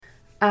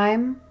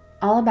I'm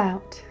all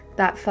about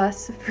that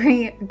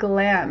fuss-free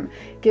glam.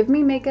 Give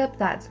me makeup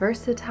that's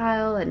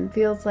versatile and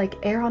feels like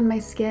air on my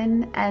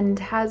skin and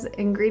has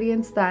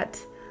ingredients that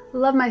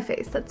love my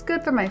face, that's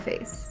good for my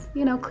face.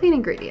 You know, clean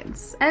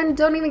ingredients. And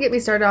don't even get me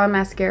started on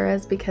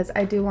mascaras because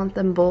I do want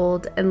them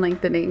bold and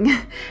lengthening.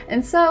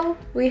 And so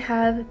we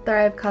have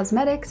Thrive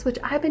Causemetics, which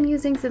I've been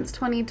using since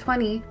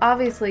 2020,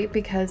 obviously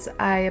because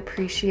I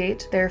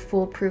appreciate their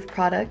foolproof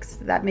products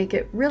that make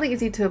it really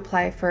easy to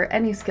apply for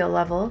any skill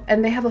level.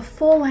 And they have a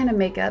full line of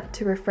makeup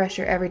to refresh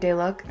your everyday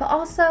look, but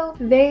also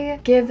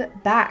they give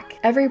back.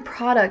 Every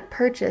product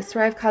purchased,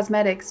 Thrive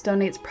Causemetics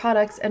donates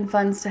products and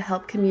funds to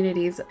help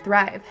communities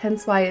thrive,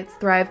 hence why it's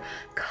Thrive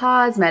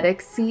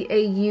Causemetics,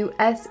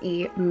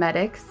 C-A-U-S-E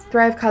Medics.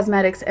 Thrive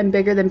Causemetics and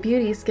Bigger Than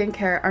Beauty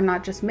skincare are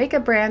not just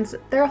makeup brands,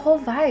 they're a whole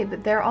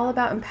vibe. They're all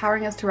about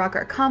empowering us to rock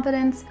our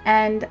confidence,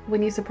 and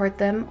when you support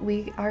them,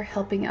 we are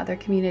helping other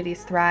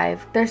communities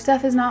thrive. Their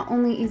stuff is not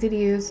only easy to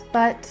use,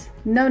 but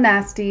no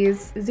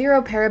nasties,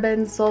 zero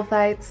parabens,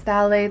 sulfites,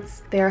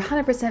 phthalates. They are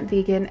 100%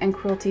 vegan and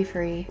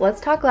cruelty-free.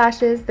 Let's talk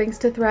lashes. Thanks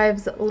to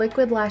Thrive's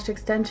liquid lash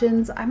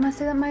extensions, I must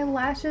say that my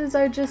lashes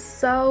are just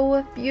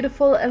so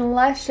beautiful and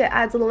lush. It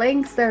adds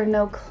lengths, there are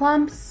no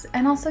clumps,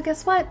 and also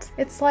guess what?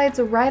 It slides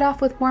right off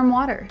with warm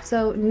water,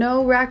 so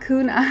no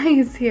raccoon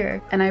eyes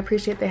here. And I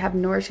appreciate they have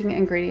nourishing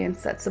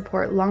ingredients that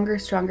support longer,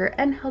 stronger,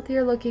 and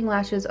healthier looking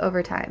lashes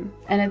over time.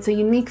 And it's a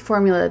unique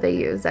formula they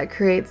use that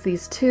creates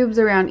these tubes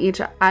around each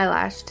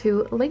eyelash to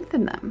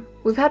lengthen them.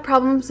 We've had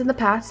problems in the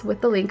past with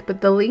the link,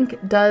 but the link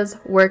does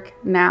work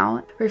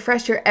now.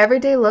 Refresh your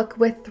everyday look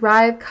with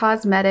Thrive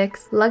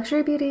Causemetics,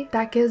 luxury beauty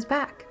that gives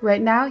back.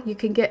 Right now, you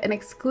can get an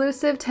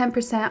exclusive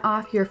 10%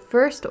 off your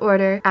first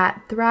order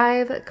at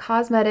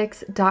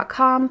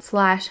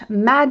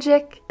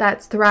thrivecausemetics.com/magic.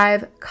 That's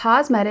Thrive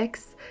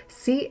Causemetics,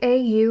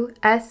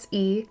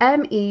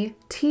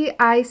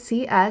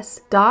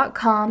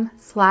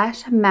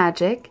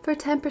 CAUSEMETICS.com/magic for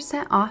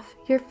 10% off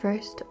your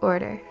first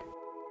order.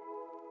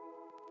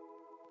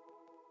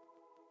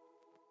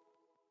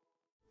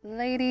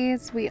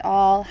 Ladies, we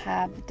all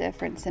have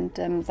different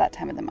symptoms that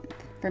time of the month.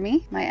 For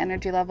me, my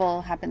energy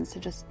level happens to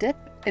just dip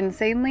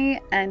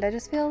insanely and I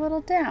just feel a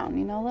little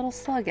down, a little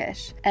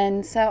sluggish.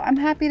 And so I'm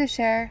happy to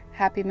share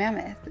Happy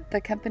Mammoth,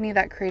 the company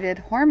that created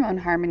Hormone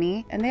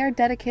Harmony, and they are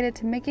dedicated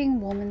to making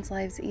women's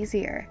lives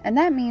easier. And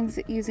that means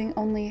using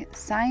only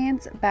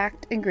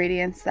science-backed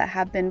ingredients that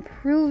have been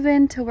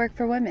proven to work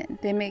for women.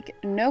 They make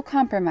no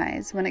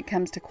compromise when it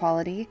comes to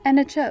quality, and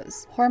it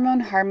shows.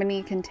 Hormone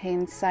Harmony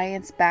contains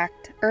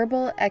science-backed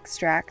herbal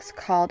extracts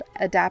called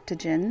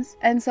adaptogens.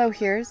 And so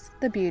here's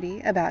the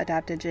beauty about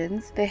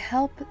adaptogens. They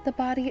help the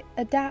body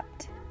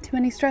adapt to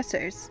any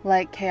stressors,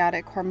 like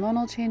chaotic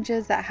hormonal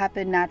changes that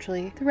happen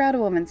naturally throughout a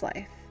woman's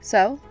life.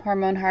 So,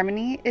 Hormone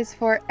Harmony is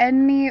for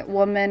any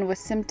woman with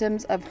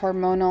symptoms of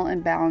hormonal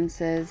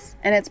imbalances,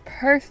 and it's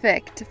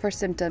perfect for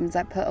symptoms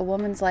that put a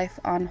woman's life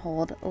on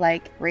hold,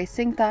 like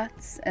racing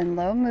thoughts and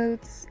low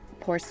moods,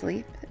 poor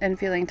sleep, and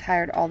feeling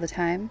tired all the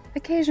time,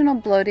 occasional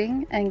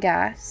bloating and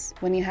gas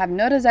when you have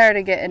no desire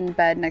to get in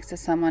bed next to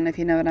someone, if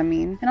you know what I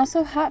mean, and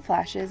also hot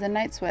flashes and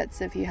night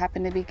sweats if you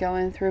happen to be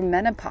going through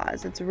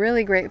menopause. It's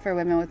really great for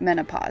women with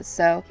menopause.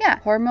 So yeah,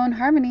 Hormone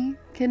Harmony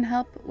can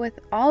help with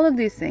all of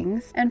these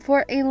things, and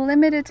for a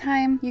limited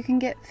time you can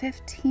get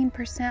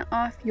 15%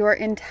 off your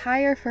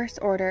entire first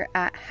order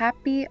at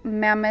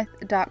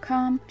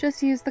happymammoth.com.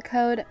 Just use the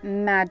code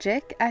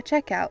MAGIC at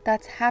checkout.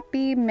 That's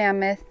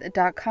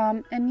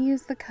happymammoth.com and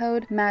use the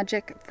code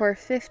MAGIC for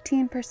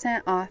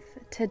 15% off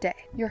today.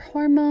 Your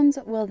hormones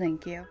will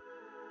thank you.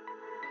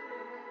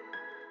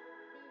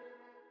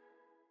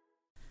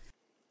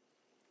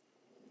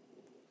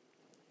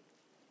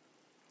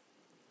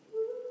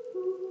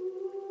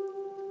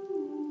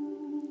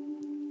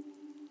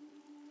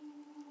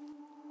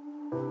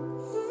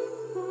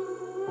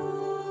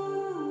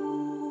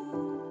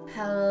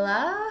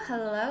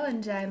 Hello,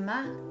 and Jai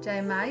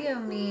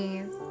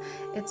Yomis.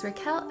 It's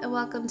Raquel, and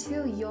welcome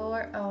to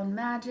Your Own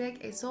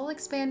Magic, a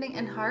soul-expanding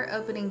and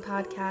heart-opening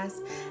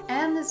podcast,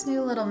 and this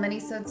new little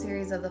mini-sode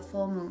series of the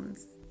full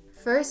moons.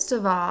 First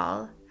of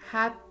all,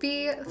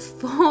 happy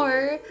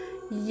 4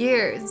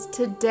 years.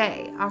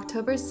 Today,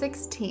 October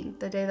 16th,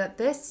 the day that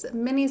this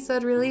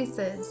mini-sode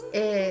releases,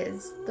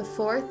 is the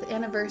 4th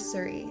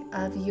anniversary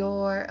of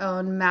Your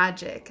Own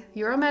Magic.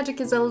 Your Own Magic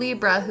is a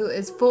Libra who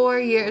is 4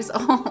 years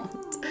old.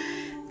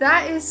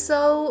 That is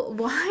so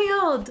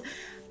wild.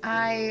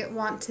 I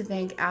want to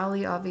thank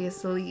Allie,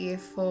 obviously,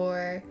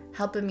 for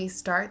helping me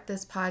start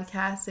this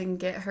podcast and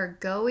get her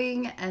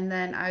going. And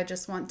then I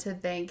just want to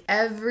thank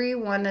every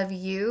one of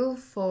you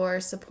for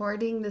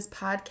supporting this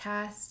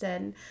podcast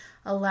and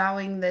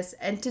allowing this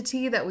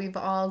entity that we've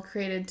all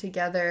created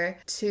together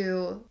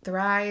to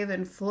thrive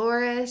and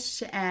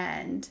flourish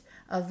and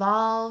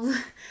evolve.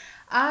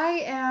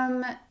 I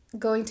am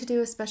going to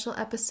do a special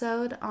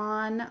episode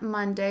on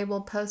Monday.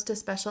 We'll post a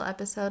special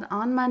episode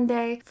on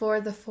Monday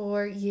for the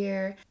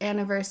 4-year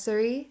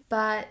anniversary.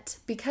 But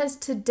because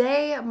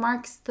today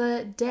marks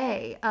the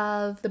day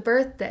of the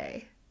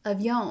birthday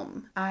of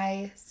Yom.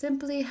 I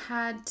simply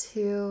had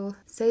to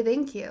say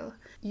thank you.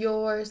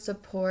 Your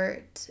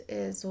support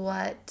is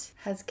what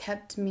has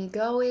kept me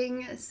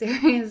going.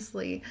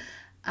 Seriously,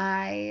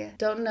 I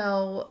don't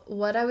know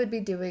what I would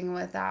be doing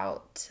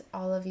without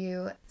all of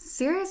you.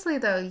 Seriously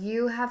though,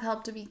 you have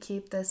helped me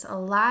keep this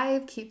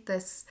alive, keep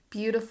this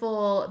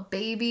beautiful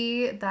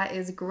baby that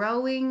is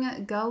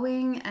growing,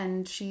 going,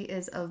 and she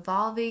is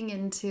evolving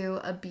into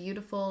a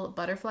beautiful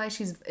butterfly.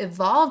 She's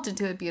evolved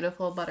into a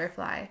beautiful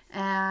butterfly.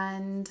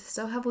 And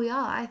so have we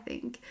all, I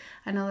think.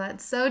 I know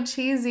that's so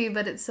cheesy,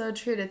 but it's so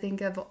true to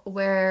think of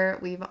where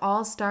we've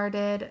all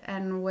started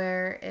and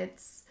where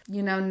it's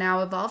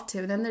now evolved to.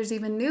 And then there's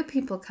even new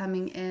people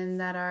coming in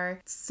that are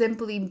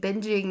simply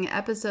binging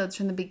episodes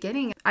from the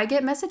beginning. I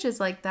get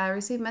messages like that. I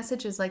receive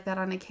messages like that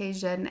on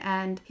occasion.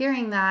 And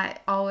hearing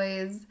that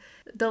always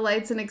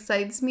delights and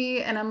excites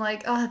me. And I'm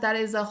like, oh, that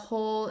is a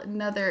whole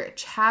nother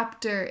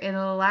chapter in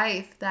a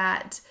life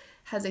that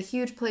has a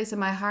huge place in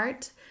my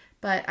heart.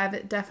 But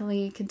I've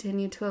definitely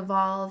continued to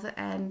evolve,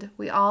 and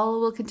we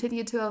all will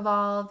continue to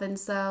evolve. And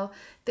so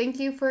thank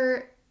you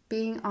for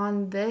being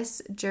on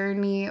this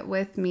journey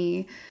with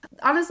me.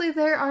 Honestly,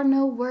 there are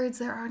no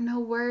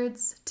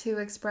words to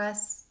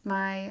express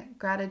my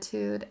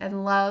gratitude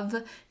and love,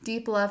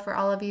 deep love for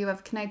all of you.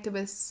 I've connected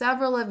with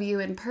several of you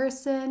in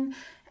person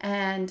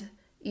and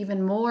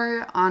even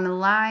more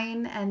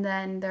online. And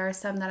then there are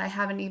some that I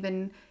haven't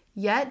even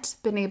yet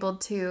been able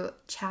to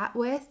chat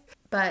with,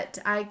 but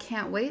I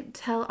can't wait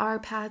till our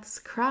paths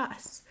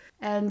cross.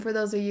 And for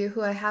those of you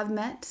who I have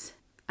met,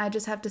 I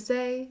just have to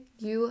say,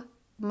 you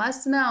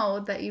must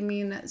know that you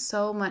mean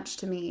so much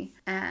to me.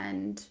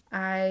 And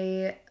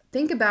I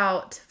think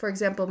about, for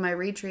example, my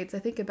retreats. I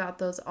think about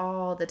those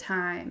all the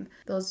time.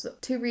 Those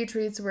 2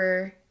 retreats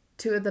were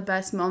 2 of the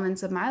best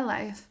moments of my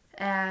life.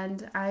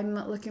 And I'm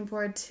looking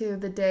forward to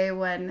the day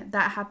when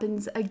that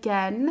happens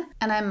again.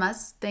 And I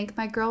must thank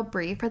my girl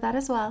Brie for that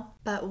as well.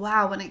 But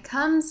wow, when it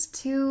comes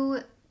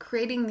to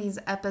creating these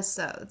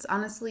episodes,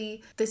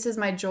 honestly, this is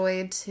my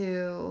joy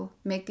to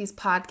make these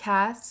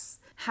podcasts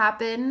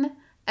happen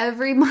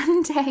every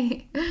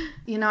Monday.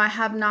 I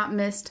have not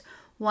missed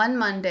one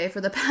Monday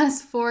for the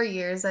past 4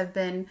 years. I've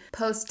been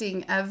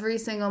posting every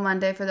single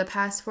Monday for the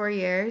past 4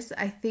 years.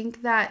 I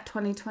think that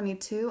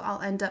 2022,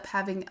 I'll end up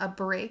having a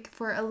break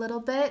for a little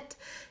bit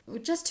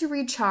just to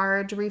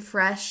recharge,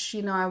 refresh.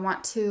 I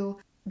want to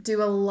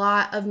do a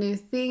lot of new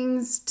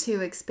things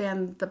to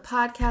expand the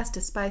podcast, to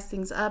spice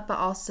things up, but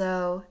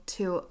also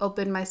to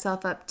open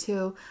myself up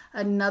to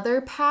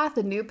another path,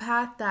 a new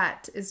path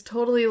that is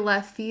totally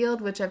left field,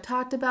 which I've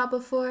talked about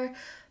before.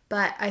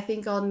 But I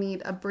think I'll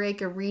need a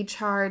break, a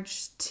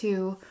recharge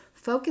to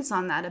focus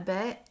on that a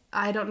bit.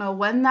 I don't know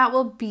when that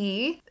will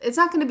be. It's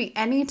not going to be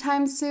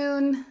anytime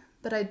soon,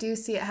 but I do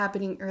see it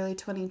happening early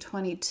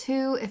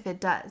 2022 if it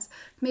does.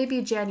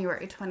 Maybe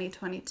January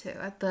 2022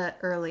 at the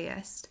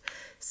earliest.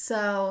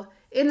 So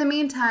in the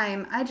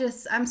meantime,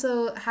 I'm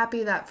so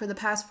happy that for the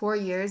past 4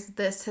 years,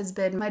 this has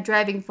been my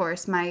driving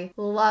force, my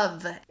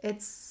love.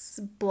 It's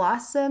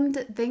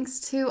blossomed thanks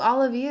to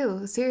all of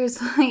you,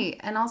 seriously.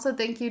 And also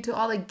thank you to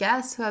all the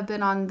guests who have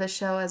been on the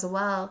show as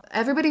well.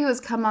 Everybody who has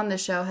come on the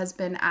show has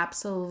been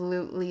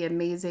absolutely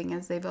amazing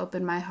as they've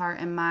opened my heart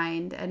and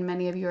mind, and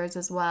many of yours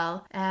as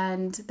well.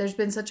 And there's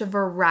been such a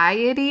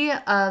variety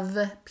of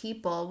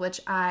people, which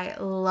I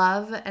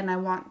love, and I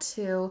want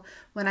to,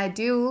 when I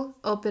do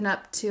open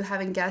up to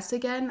having guests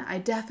again, I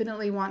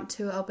definitely want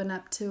to open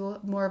up to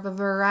more of a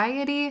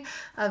variety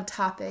of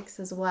topics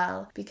as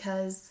well,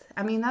 because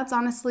that's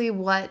honestly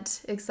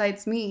what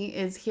excites me,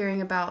 is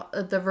hearing about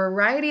the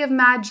variety of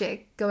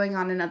magic going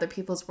on in other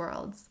people's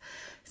worlds.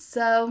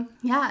 So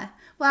yeah,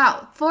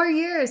 wow, 4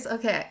 years.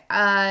 Okay,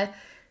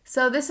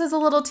 so this is a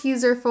little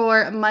teaser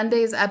for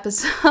Monday's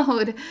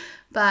episode,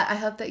 but I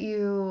hope that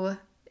you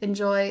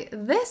enjoy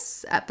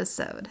this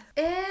episode.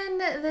 In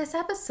this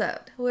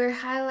episode, we're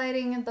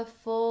highlighting the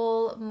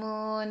full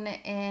moon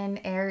in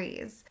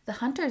Aries, the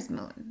Hunter's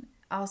Moon,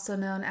 also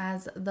known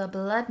as the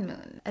blood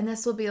moon. And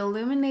this will be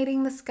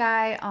illuminating the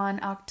sky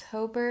on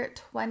October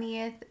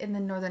 20th in the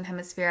Northern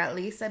Hemisphere, at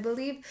least. I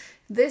believe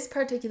this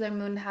particular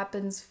moon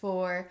happens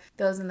for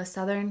those in the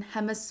Southern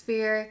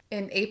Hemisphere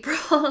in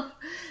April.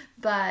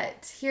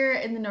 But here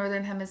in the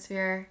Northern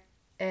Hemisphere,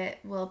 it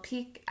will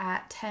peak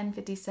at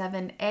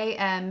 10:57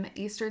 a.m.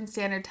 Eastern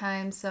Standard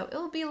Time, so it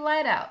will be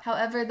light out.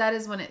 However, that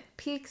is when it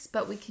peaks,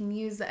 but we can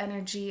use the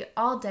energy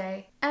all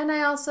day. And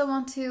I also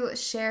want to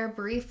share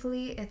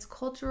briefly its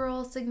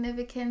cultural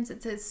significance,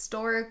 its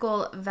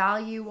historical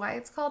value, why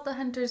it's called the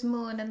Hunter's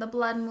Moon and the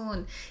Blood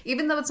Moon,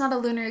 even though it's not a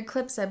lunar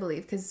eclipse, I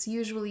believe, because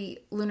usually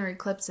lunar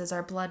eclipses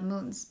are blood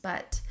moons,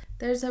 but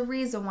there's a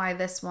reason why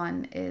this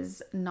one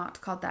is not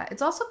called that.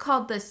 It's also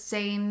called the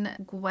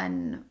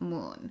Sanguine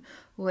moon,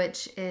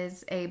 which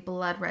is a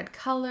blood red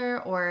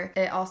color, or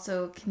it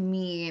also can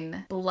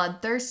mean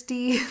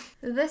bloodthirsty.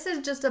 This is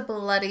just a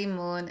bloody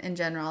moon in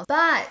general.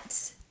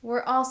 But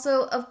we're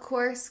also, of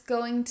course,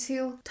 going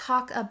to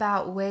talk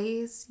about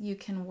ways you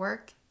can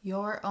work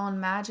your own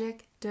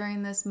magic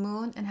during this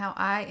moon and how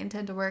I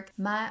intend to work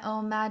my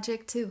own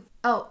magic too.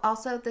 Oh,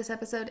 also, this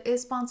episode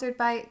is sponsored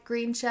by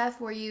Green Chef,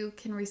 where you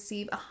can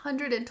receive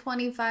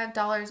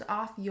 $125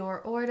 off your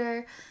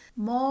order.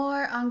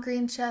 More on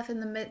Green Chef in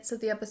the midst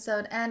of the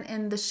episode and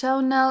in the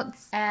show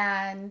notes.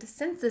 And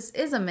since this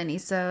is a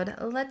mini-sode,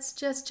 let's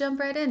just jump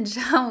right in,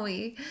 shall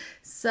we?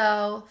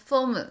 So,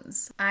 full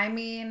moons. I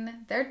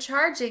mean, they're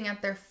charging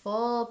at their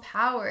full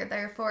power.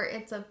 Therefore,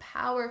 it's a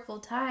powerful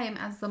time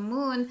as the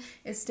moon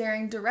is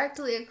staring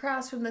directly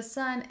across from the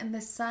sun, and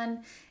the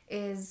sun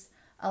is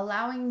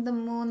allowing the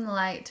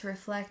moonlight to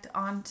reflect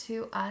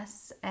onto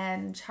us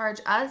and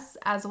charge us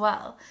as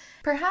well.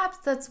 Perhaps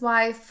that's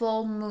why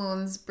full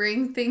moons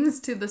bring things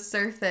to the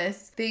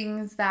surface,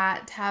 things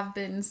that have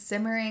been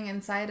simmering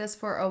inside us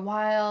for a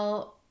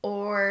while,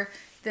 or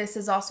this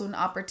is also an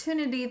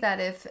opportunity that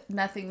if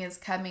nothing is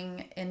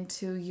coming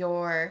into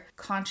your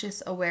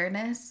conscious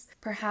awareness,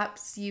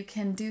 perhaps you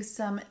can do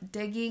some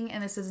digging,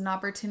 and this is an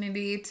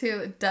opportunity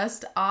to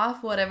dust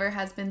off whatever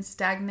has been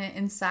stagnant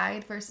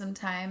inside for some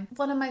time.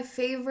 One of my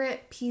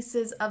favorite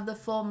pieces of the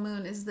full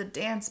moon is the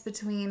dance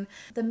between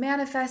the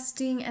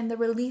manifesting and the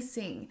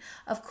releasing.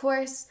 Of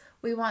course,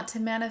 we want to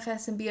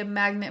manifest and be a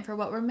magnet for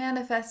what we're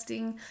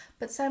manifesting,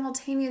 but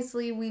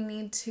simultaneously we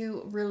need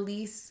to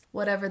release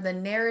whatever the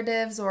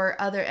narratives or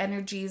other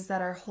energies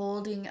that are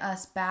holding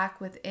us back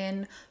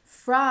within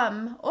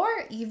from, or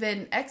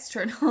even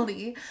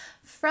externally,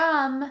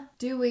 from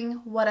doing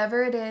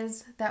whatever it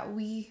is that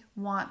we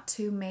want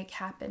to make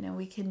happen. And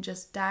we can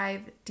just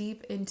dive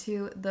deep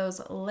into those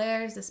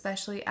layers,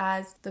 especially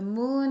as the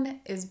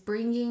moon is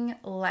bringing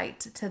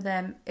light to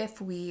them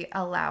if we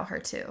allow her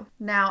to.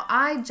 Now,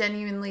 I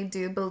genuinely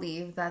do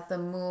believe that the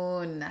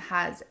moon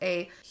has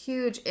a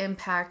huge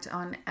impact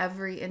on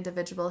every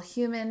individual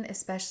human,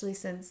 especially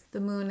since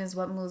the moon is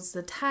what moves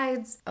the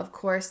tides. Of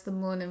course, the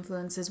moon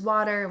influences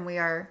water, and we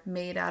are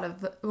made out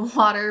of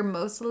water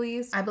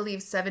mostly. I believe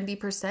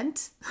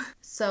 70%.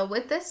 So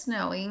with this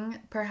knowing,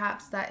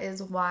 perhaps that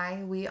is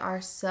why we are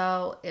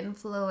so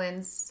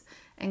influenced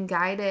and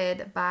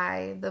guided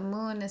by the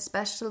moon,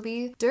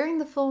 especially during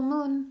the full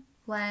moon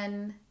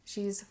when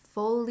she's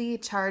fully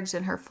charged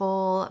in her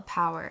full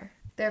power.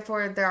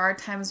 Therefore, there are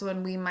times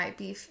when we might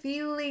be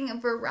feeling a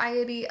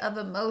variety of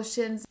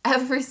emotions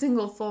every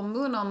single full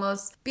moon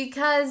almost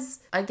because,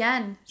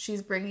 again,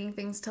 she's bringing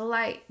things to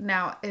light.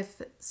 Now,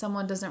 if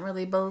someone doesn't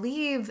really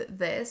believe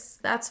this,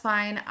 that's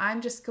fine. I'm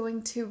just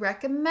going to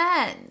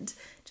recommend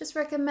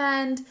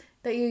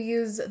that you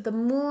use the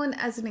moon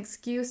as an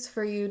excuse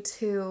for you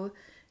to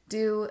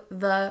do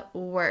the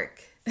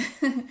work.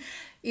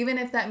 Even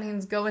if that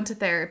means go into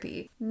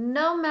therapy.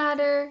 No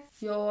matter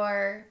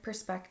your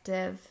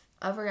perspective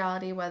of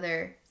reality,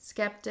 whether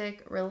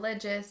skeptic,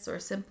 religious, or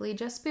simply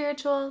just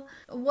spiritual,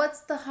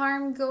 what's the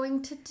harm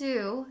going to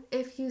do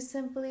if you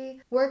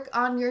simply work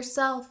on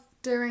yourself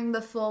during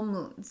the full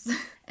moons?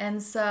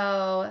 And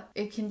so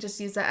it can just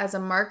use that as a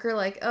marker,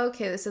 like,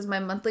 okay, this is my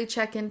monthly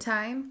check-in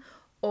time.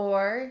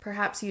 Or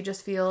perhaps you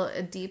just feel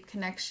a deep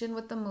connection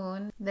with the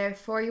moon.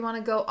 Therefore, you want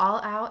to go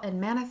all out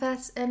and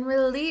manifest and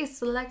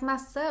release like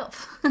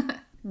myself.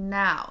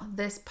 Now,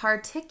 this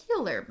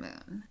particular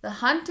moon, the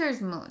Hunter's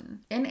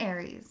moon in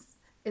Aries,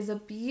 is a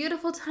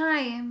beautiful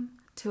time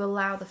to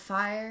allow the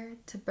fire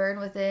to burn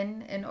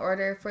within in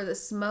order for the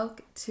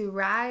smoke to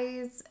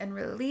rise and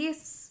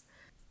release.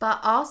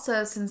 But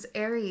also, since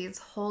Aries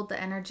hold the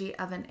energy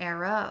of an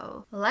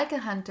arrow, like a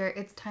hunter,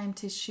 it's time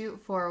to shoot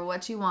for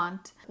what you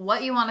want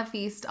to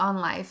feast on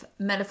life,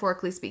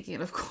 metaphorically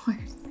speaking, of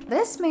course.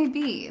 This may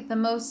be the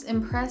most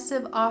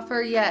impressive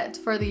offer yet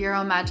for the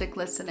Euro Magic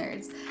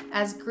listeners,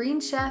 as Green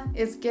Chef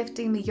is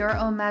gifting the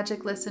Euro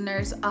Magic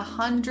listeners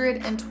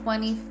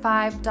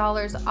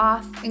 $125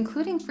 off,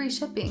 including free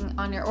shipping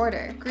on your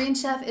order. Green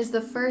Chef is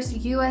the first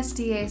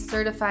USDA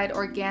certified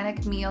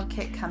organic meal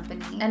kit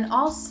company, and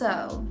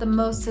also the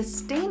most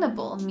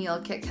sustainable meal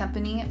kit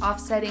company,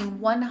 offsetting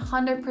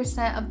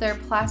 100% of their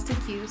plastic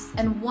use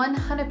and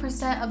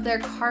 100% of their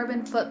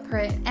carbon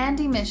footprint and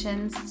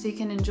emissions, so you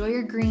can enjoy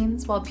your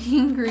greens while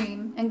being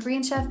green. And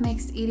Green Chef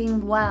makes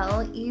eating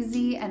well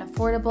easy and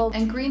affordable,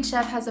 and Green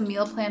Chef has a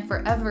meal plan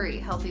for every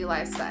healthy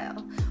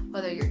lifestyle.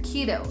 Whether you're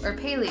keto or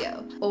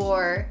paleo,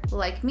 or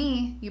like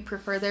me, you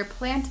prefer their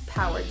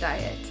plant-powered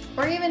diet,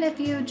 or even if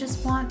you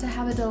just want to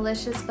have a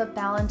delicious but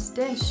balanced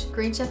dish,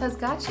 Green Chef has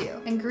got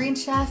you. And Green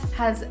Chef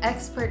has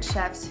expert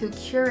chefs who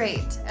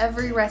curate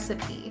every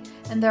recipe,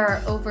 and there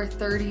are over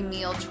 30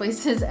 meal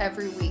choices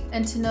every week.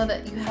 And to know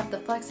that you have the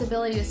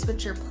flexibility to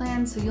switch your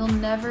plans so you'll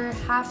never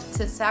have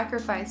to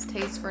sacrifice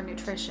taste for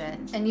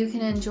nutrition, and you can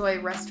enjoy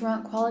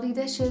restaurant quality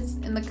dishes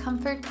in the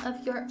comfort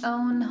of your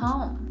own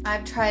home.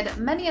 I've tried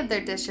many of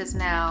their dishes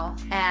now,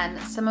 and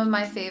some of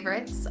my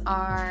favorites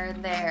are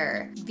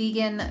their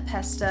vegan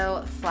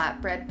pesto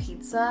flatbread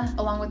pizza,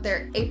 along with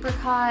their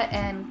apricot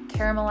and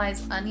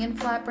caramelized onion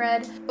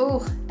flatbread.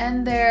 Oh,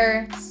 and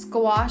their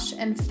squash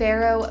and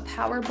farro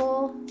power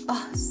bowl. Oh,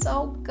 Oh,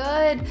 so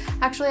good.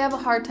 Actually, I have a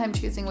hard time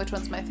choosing which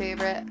one's my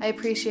favorite. I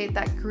appreciate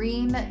that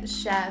Green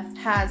Chef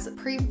has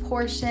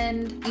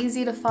pre-portioned,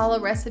 easy to follow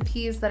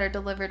recipes that are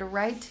delivered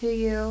right to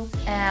you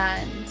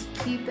and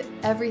keep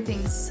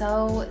everything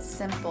so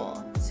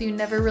simple. So you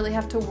never really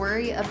have to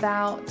worry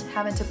about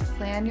having to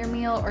plan your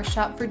meal or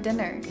shop for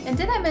dinner. And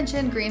did I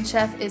mention Green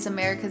Chef is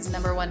America's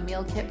 #1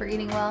 meal kit for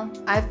eating well?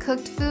 I've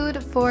cooked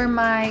food for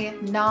my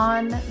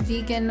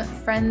non-vegan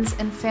friends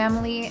and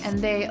family, and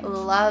they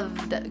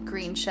loved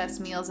Green Chef's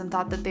meals and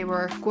thought that they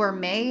were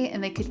gourmet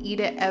and they could eat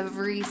it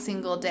every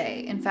single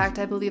day. In fact,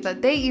 I believe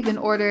that they even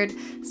ordered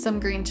some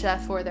Green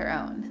Chef for their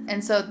own.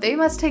 And so they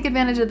must take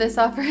advantage of this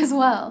offer as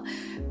well.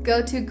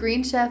 Go to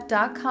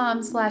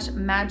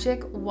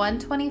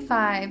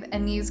greenchef.com/magic125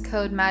 and use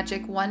code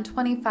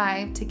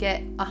magic125 to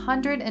get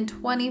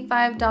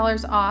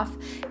 $125 off,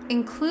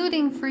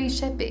 including free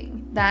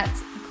shipping.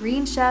 That's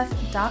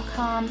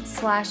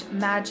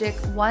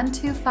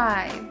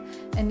greenchef.com/magic125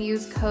 and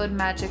use code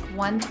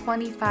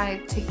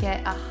magic125 to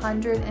get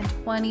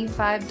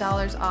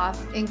 $125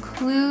 off,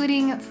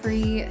 including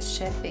free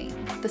shipping.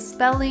 The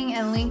spelling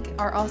and link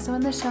are also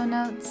in the show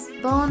notes.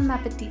 Bon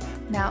appetit.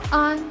 Now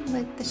on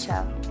with the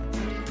show.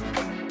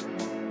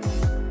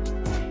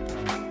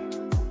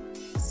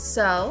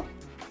 So,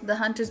 the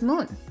Hunter's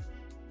Moon.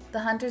 The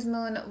Hunter's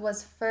Moon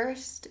was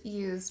first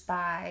used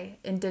by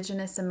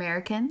Indigenous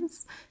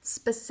Americans,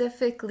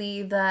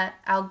 specifically the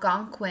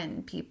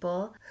Algonquin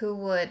people, who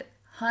would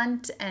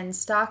hunt and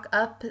stock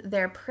up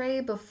their prey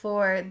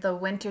before the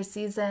winter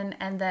season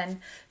and then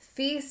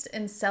feast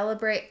and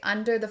celebrate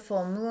under the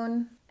full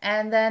moon.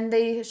 And then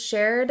they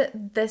shared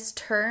this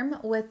term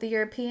with the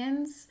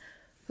Europeans,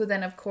 who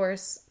then, of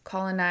course,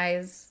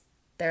 colonized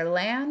their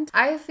land.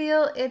 I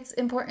feel it's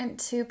important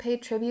to pay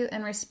tribute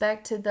and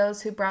respect to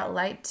those who brought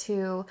light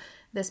to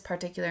this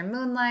particular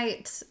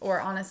moonlight, or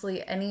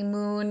honestly any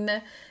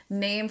moon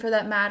name for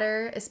that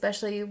matter,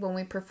 especially when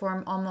we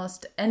perform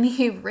almost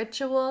any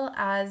ritual,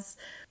 as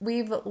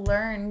we've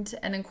learned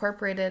and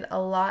incorporated a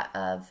lot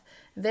of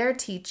their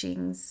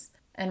teachings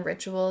and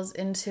rituals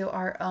into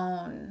our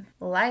own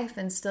life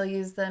and still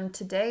use them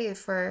today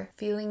for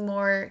feeling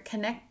more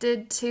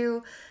connected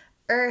to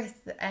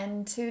earth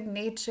and to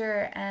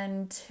nature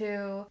and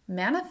to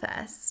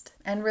manifest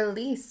and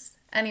release.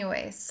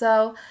 Anyway,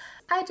 so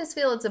I just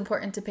feel it's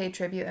important to pay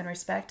tribute and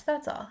respect.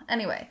 That's all.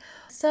 Anyway,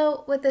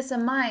 so with this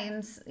in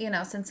mind,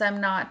 since I'm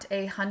not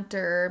a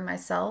hunter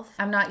myself,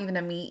 I'm not even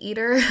a meat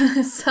eater.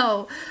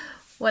 So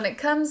when it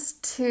comes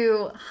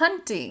to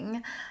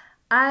hunting,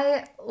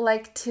 I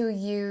like to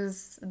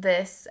use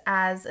this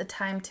as a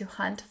time to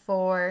hunt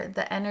for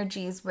the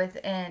energies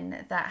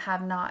within that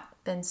have not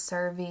been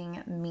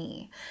serving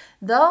me.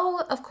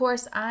 Though, of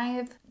course,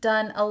 I've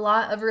done a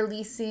lot of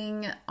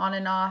releasing on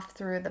and off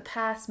through the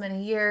past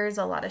many years,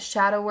 a lot of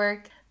shadow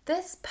work.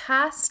 This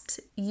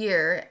past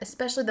year,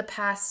 especially the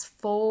past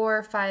 4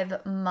 or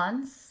 5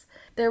 months,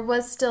 there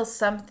was still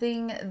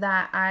something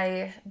that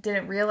I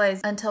didn't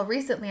realize until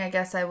recently. I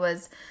guess I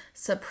was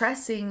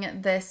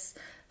suppressing this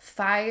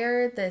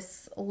fire,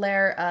 this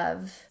layer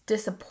of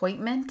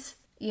disappointment.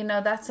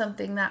 That's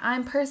something that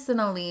I'm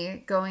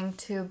personally going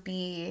to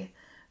be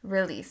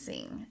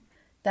releasing,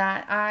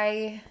 that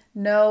I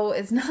know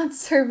is not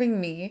serving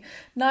me,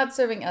 not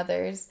serving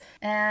others.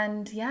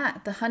 And yeah,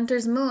 the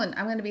Hunter's Moon,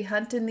 I'm going to be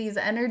hunting these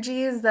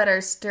energies that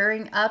are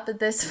stirring up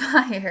this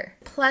fire.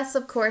 Plus,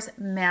 of course,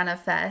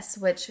 manifest,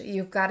 which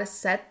you've got to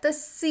set the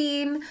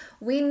scene.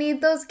 We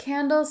need those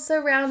candles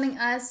surrounding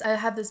us. I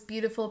have this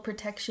beautiful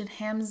protection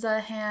Hamza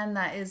hand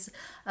that is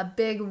a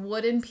big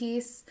wooden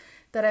piece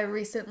that I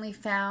recently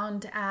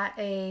found at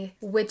a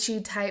witchy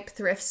type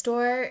thrift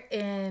store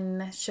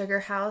in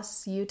Sugar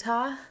House,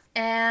 Utah.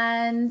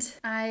 And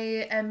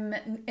I am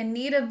in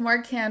need of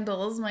more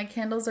candles. My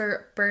candles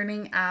are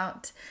burning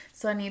out,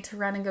 so I need to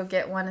run and go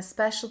get one,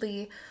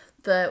 especially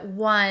the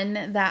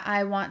one that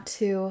I want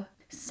to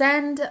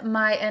send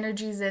my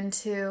energies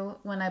into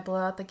when I blow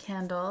out the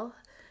candle,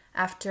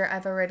 after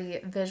I've already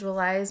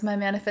visualized my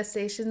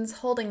manifestations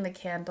holding the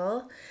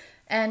candle.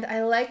 And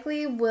I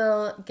likely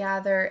will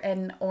gather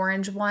an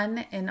orange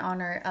one in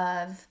honor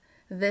of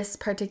this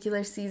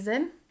particular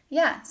season.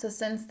 Yeah, so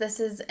since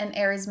this is an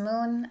Aries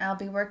moon, I'll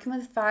be working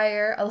with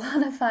fire, a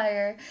lot of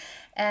fire,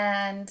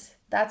 and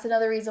that's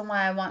another reason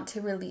why I want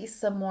to release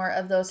some more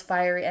of those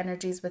fiery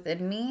energies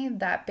within me.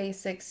 That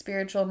basic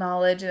spiritual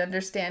knowledge and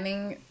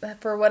understanding,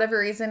 for whatever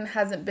reason,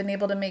 hasn't been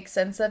able to make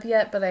sense of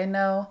yet, but I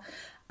know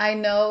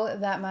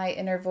that my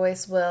inner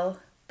voice will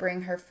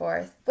bring her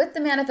forth with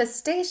the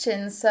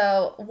manifestation.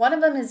 So one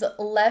of them is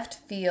left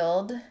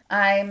field.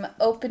 I'm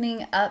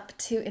opening up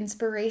to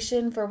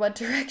inspiration for what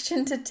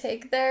direction to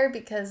take there,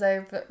 because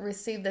I've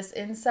received this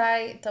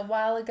insight a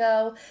while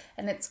ago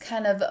and it's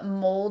kind of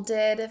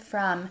molded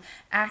from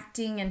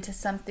acting into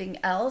something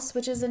else,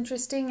 which is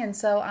interesting. And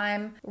so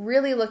I'm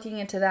really looking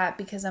into that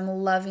because I'm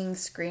loving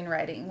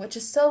screenwriting, which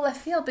is so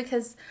left field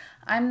because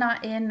I'm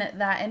not in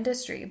that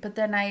industry. But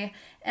then I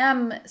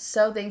am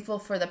so thankful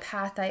for the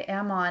path I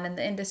am on and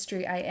the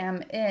industry I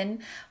am in,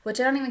 which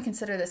I don't even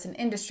consider this an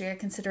industry. I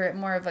consider it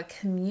more of a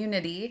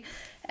community.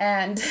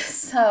 And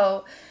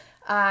so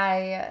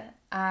I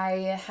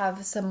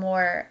have some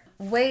more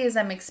ways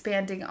I'm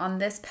expanding on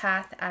this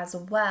path as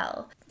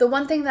well. The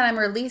one thing that I'm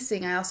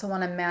releasing, I also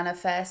want to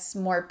manifest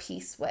more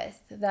peace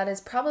with. That is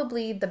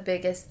probably the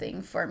biggest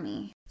thing for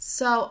me.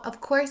 So,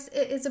 of course,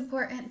 it is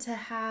important to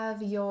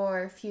have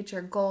your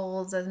future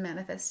goals as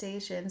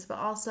manifestations, but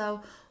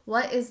also,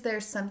 what is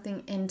there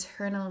something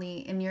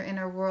internally in your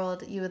inner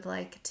world you would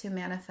like to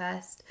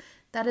manifest?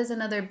 That is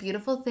another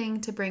beautiful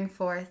thing to bring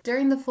forth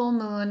during the full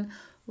moon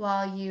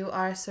while you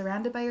are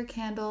surrounded by your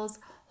candles,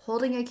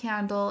 holding a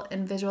candle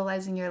and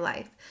visualizing your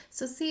life.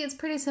 So see, it's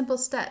pretty simple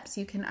steps.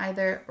 You can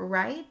either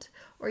write,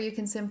 or you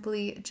can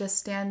simply just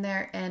stand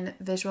there and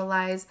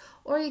visualize,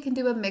 or you can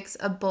do a mix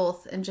of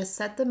both and just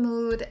set the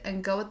mood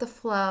and go with the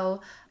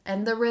flow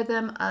and the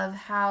rhythm of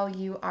how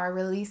you are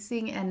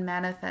releasing and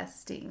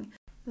manifesting.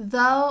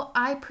 Though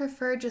I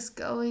prefer just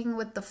going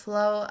with the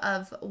flow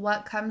of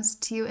what comes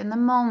to you in the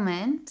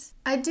moment,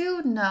 I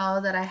do know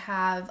that I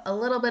have a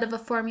little bit of a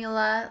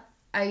formula.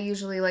 I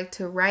usually like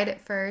to write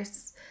it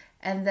first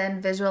and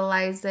then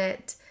visualize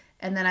it.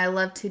 And then I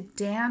love to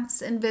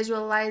dance and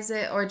visualize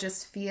it, or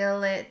just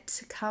feel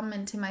it come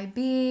into my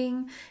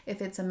being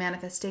if it's a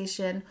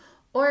manifestation.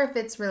 Or if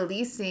it's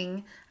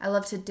releasing, I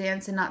love to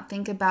dance and not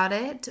think about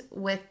it,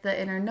 with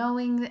the inner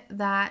knowing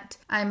that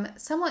I'm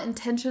somewhat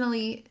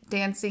intentionally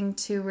dancing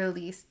to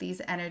release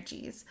these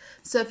energies.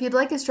 So if you'd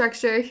like a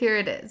structure, here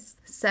it is.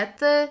 Set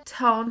the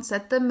tone,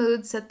 set the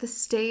mood, set the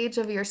stage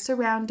of your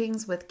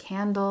surroundings with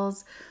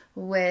candles,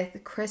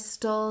 with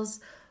crystals,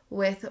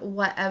 with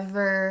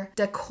whatever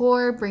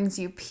decor brings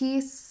you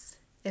peace.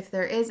 If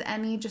there is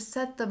any, just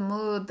set the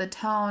mood, the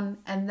tone,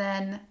 and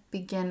then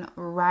begin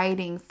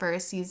writing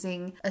first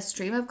using a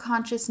stream of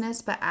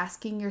consciousness, but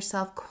asking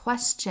yourself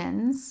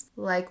questions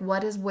like,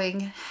 what is weighing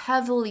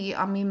heavily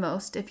on me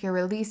most if you're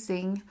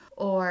releasing,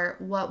 or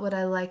what would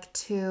I like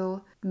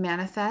to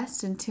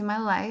manifest into my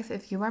life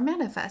if you are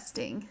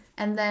manifesting?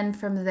 And then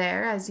from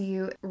there, as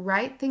you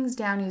write things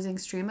down using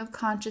stream of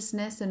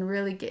consciousness and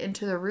really get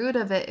into the root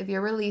of it if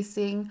you're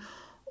releasing,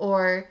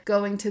 or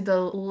going to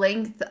the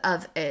length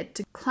of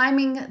it,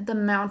 climbing the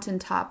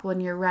mountaintop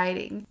when you're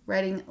writing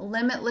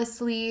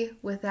limitlessly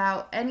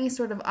without any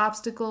sort of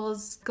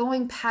obstacles,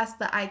 going past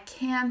the I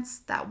can'ts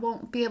that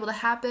won't be able to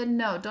happen.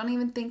 No, don't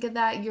even think of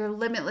that. You're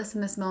limitless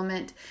in this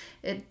moment.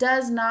 It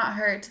does not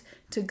hurt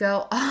to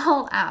go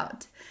all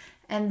out.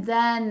 And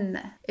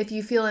then if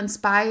you feel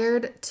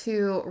inspired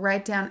to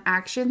write down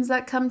actions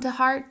that come to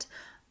heart,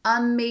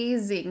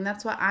 amazing.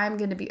 That's what I'm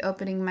going to be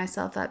opening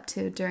myself up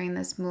to during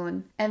this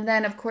moon. And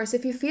then, of course,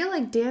 if you feel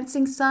like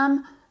dancing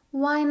some,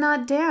 why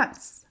not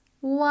dance?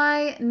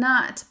 Why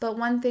not? But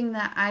one thing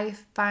that I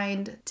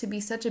find to be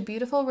such a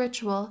beautiful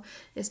ritual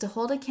is to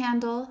hold a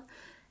candle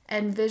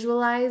and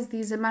visualize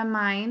these in my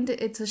mind.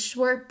 It's a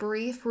short,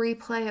 brief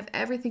replay of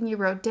everything you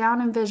wrote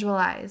down and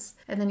visualize.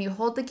 And then you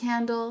hold the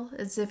candle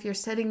as if you're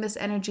setting this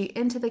energy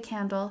into the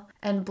candle,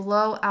 and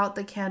blow out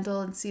the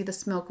candle and see the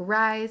smoke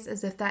rise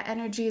as if that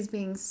energy is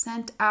being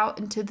sent out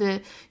into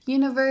the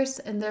universe,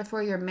 and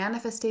therefore your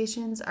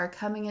manifestations are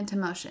coming into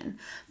motion.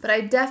 But I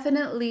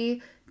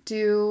definitely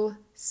do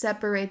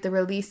separate the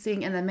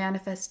releasing and the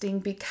manifesting,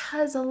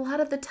 because a lot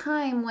of the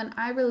time when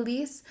I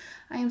release,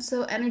 I am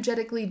so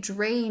energetically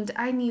drained.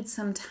 I need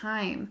some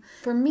time.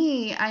 For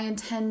me, I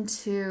intend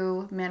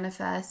to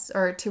manifest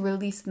or to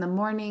release in the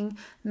morning,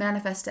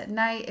 manifest at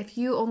night. If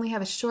you only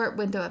have a short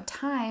window of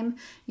time,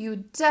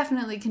 you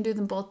definitely can do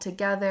them both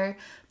together,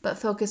 but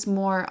focus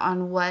more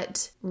on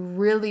what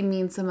really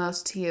means the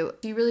most to you.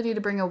 You really need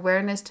to bring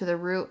awareness to the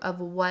root of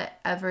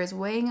whatever is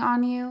weighing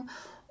on you,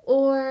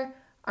 or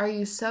are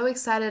you so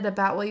excited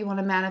about what you want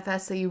to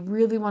manifest that you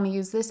really want to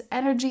use this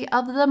energy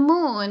of the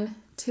moon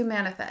to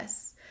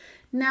manifest?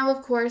 Now,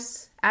 of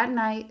course, at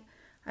night,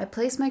 I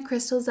place my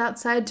crystals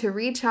outside to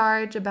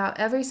recharge about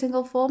every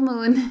single full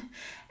moon.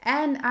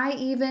 And I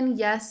even,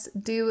 yes,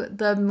 do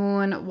the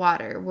moon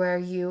water, where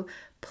you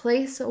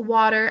place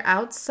water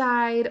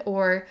outside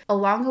or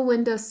along a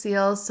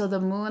windowsill so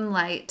the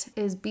moonlight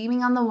is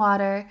beaming on the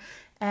water.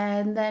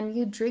 And then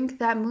you drink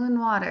that moon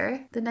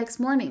water the next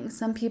morning.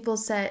 Some people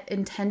set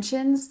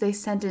intentions. They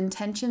send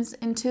intentions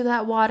into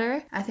that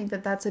water. I think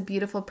that that's a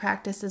beautiful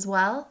practice as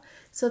well.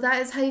 So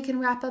that is how you can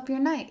wrap up your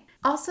night.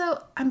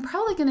 Also, I'm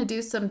probably going to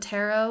do some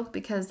tarot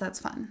because that's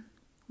fun.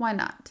 Why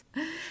not?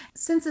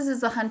 Since this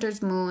is a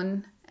hunter's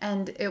moon,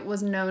 and it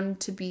was known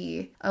to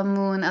be a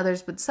moon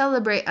others would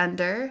celebrate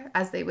under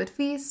as they would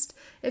feast,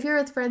 if you're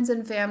with friends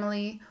and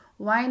family,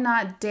 why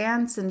not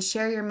dance and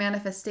share your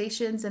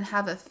manifestations and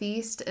have a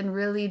feast and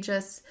really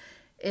just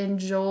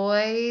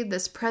enjoy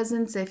this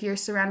presence? If you're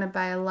surrounded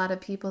by a lot of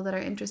people that are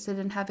interested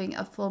in having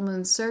a full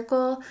moon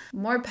circle,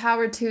 more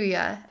power to you.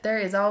 There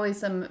is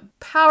always some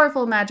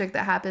powerful magic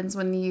that happens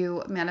when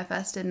you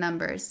manifest in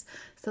numbers.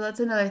 So that's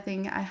another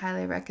thing I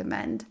highly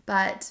recommend.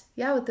 But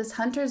yeah, with this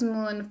hunter's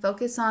moon,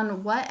 focus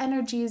on what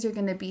energies you're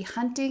going to be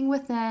hunting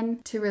within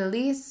to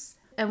release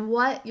and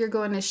what you're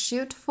going to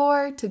shoot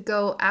for to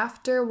go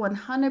after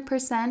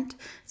 100%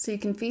 so you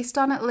can feast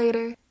on it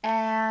later.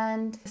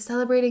 And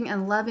celebrating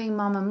and loving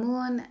Mama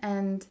Moon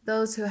and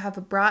those who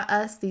have brought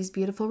us these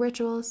beautiful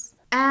rituals.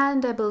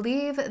 And I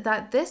believe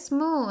that this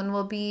moon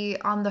will be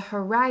on the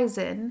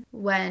horizon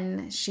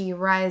when she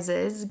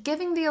rises,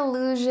 giving the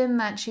illusion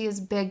that she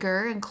is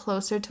bigger and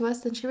closer to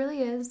us than she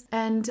really is.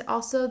 And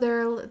also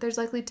there's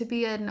likely to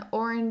be an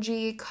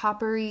orangey,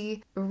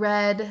 coppery,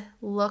 red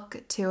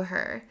look to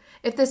her.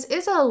 If this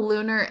is a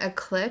lunar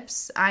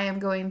eclipse, I am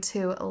going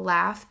to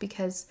laugh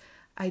because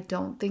I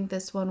don't think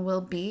this one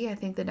will be. I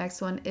think the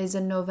next one is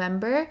in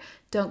November.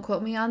 Don't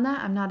quote me on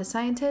that. I'm not a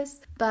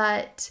scientist.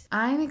 But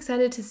I'm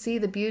excited to see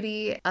the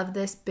beauty of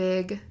this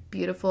big,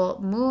 beautiful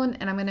moon.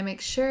 And I'm going to make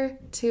sure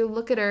to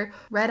look at her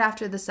right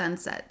after the sun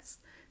sets.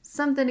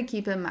 Something to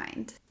keep in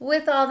mind.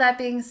 With all that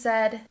being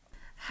said,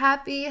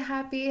 happy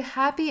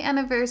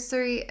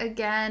anniversary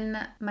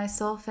again, my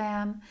soul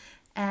fam.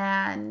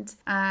 And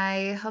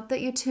I hope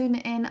that you tune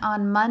in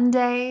on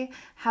Monday.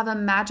 Have a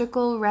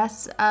magical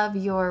rest of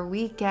your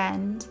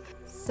weekend.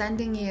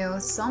 Sending you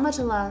so much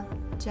love.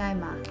 Jai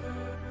Ma.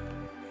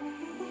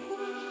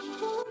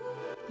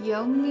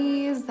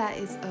 Yomis, that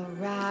is a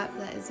wrap.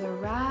 That is a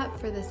wrap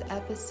for this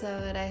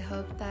episode. I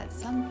hope that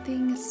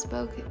something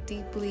spoke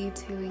deeply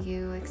to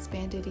you,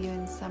 expanded you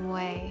in some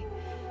way.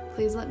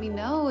 Please let me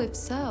know if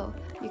so.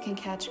 You can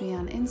catch me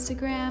on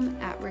Instagram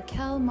at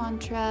Raquel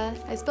Mantra.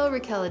 I spell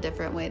Raquel a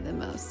different way than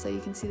most, so you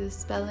can see the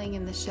spelling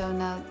in the show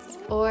notes.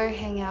 Or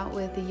hang out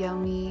with the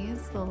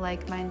Yomis, the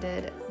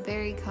like-minded,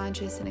 very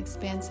conscious and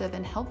expansive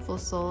and helpful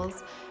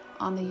souls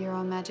on the Your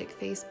Own Magic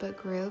Facebook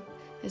group,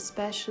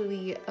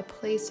 especially a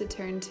place to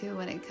turn to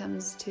when it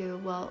comes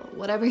to, well,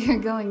 whatever you're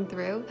going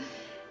through.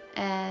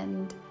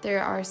 And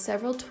there are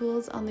several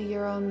tools on the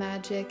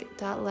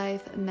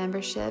yourownmagic.life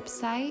membership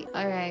site.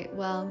 All right,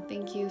 well,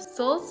 thank you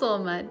so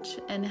much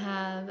and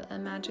have a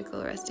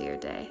magical rest of your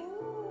day.